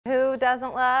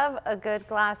doesn't love a good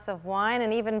glass of wine?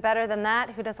 And even better than that,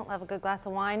 who doesn't love a good glass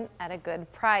of wine at a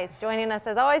good price? Joining us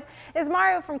as always is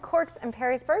Mario from Cork and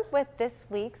Perrysburg with this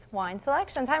week's wine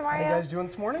selections. Hi, Mario. How you guys doing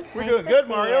this morning? We're doing good,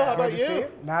 Mario. You. How about you?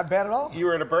 Not bad at all. You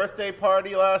were at a birthday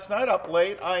party last night, up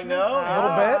late, I know. A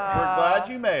little bit. We're glad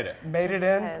you made it. Made it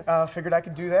in. Yes. Figured I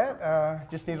could do that.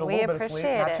 Just needed a little bit of sleep,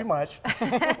 not too much.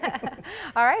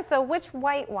 All right, so which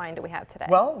white wine do we have today?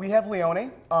 Well, we have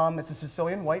Leone. It's a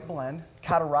Sicilian white blend,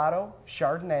 Colorado,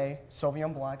 Chardonnay,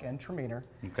 Sauvignon Blanc, and Traminer.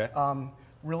 Okay.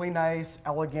 Really nice,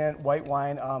 elegant white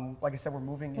wine. Like I said, we're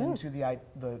moving into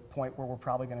the point where we're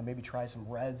probably going to maybe try some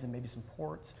reds and maybe some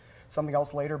ports, something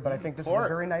else later. But I think this is a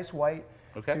very nice white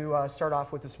to start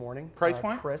off with this morning. Price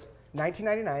point? Crisp,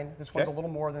 $19.99. This one's a little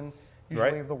more than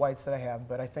usually of the whites that I have,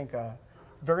 but I think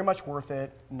very much worth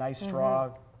it. Nice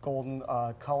straw, golden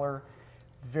color.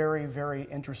 Very, very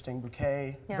interesting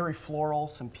bouquet. Yeah. Very floral,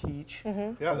 some peach.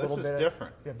 Yeah, this is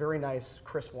different. Yeah, very nice,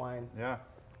 crisp wine. Yeah.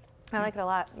 I like it a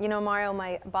lot. You know, Mario,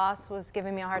 my boss was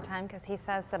giving me a hard time because he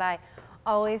says that I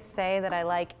always say that I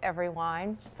like every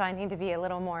wine, so I need to be a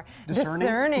little more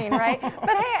discerning, right?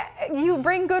 But hey, you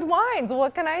bring good wines.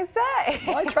 What can I say?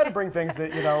 Well, I try to bring things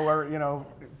that, are,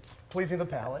 pleasing the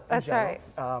palate. That's right.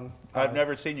 I've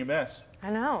never seen you miss. I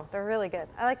know, they're really good.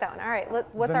 I like that one. All right,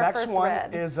 what's our first The next one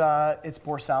red? is it's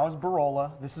Borsao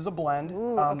Berola. This is a blend.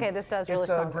 Ooh, okay, this does really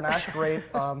sound It's a Grenache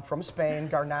grape from Spain,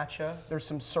 Garnacha. There's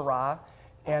some Syrah,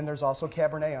 and there's also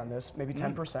Cabernet on this, maybe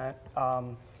 10%.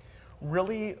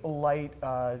 Really light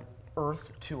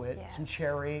earth to it, some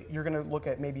cherry. You're going to look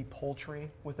at maybe poultry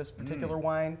with this particular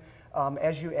wine.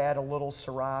 As you add a little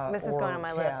Syrah this is going on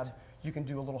my list. You can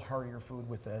do a little heartier food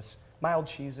with this. Mild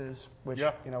cheeses, which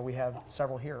we have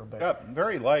several here, but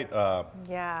very light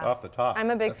off the top. I'm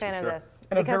a big fan of this.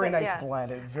 And a very nice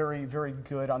blend. Very, very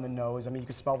good on the nose. I mean, you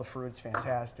can smell the fruit. It's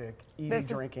fantastic. Easy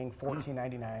drinking.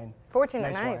 $14.99.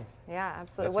 Nice. Yeah,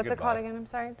 absolutely. What's it called again? I'm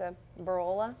sorry. The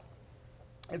Berola.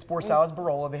 It's Borsao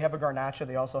Berola. They have a Garnacha.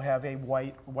 They also have a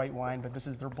white wine, but this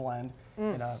is their blend.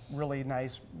 And really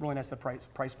nice the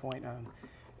price point.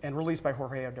 And released by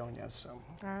Jorge Ordonez. So.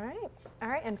 All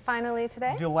right, and finally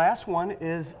today? The last one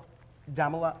is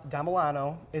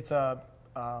Damilano. It's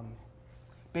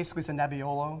basically it's a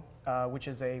Nebbiolo, which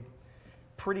is a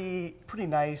pretty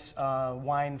nice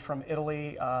wine from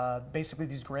Italy. Basically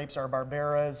these grapes are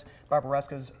Barbarescas,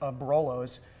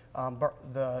 Barolos.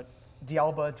 The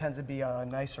D'Alba tends to be a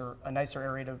nicer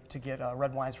area to get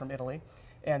red wines from Italy.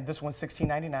 And this one's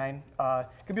 $16.99.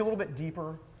 Could be a little bit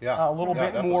deeper, a little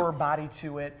bit more body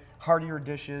to it, heartier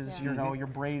dishes, your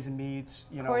braised meats,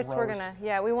 Of course, roast. we're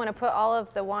gonna, we want to put all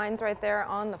of the wines right there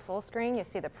on the full screen. You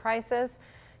see the prices.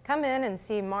 Come in and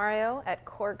see Mario at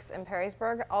Cork's in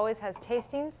Perrysburg. Always has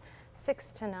tastings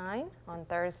 6 to 9 on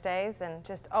Thursdays, and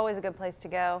just always a good place to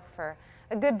go for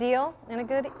a good deal and a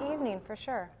good evening for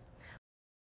sure.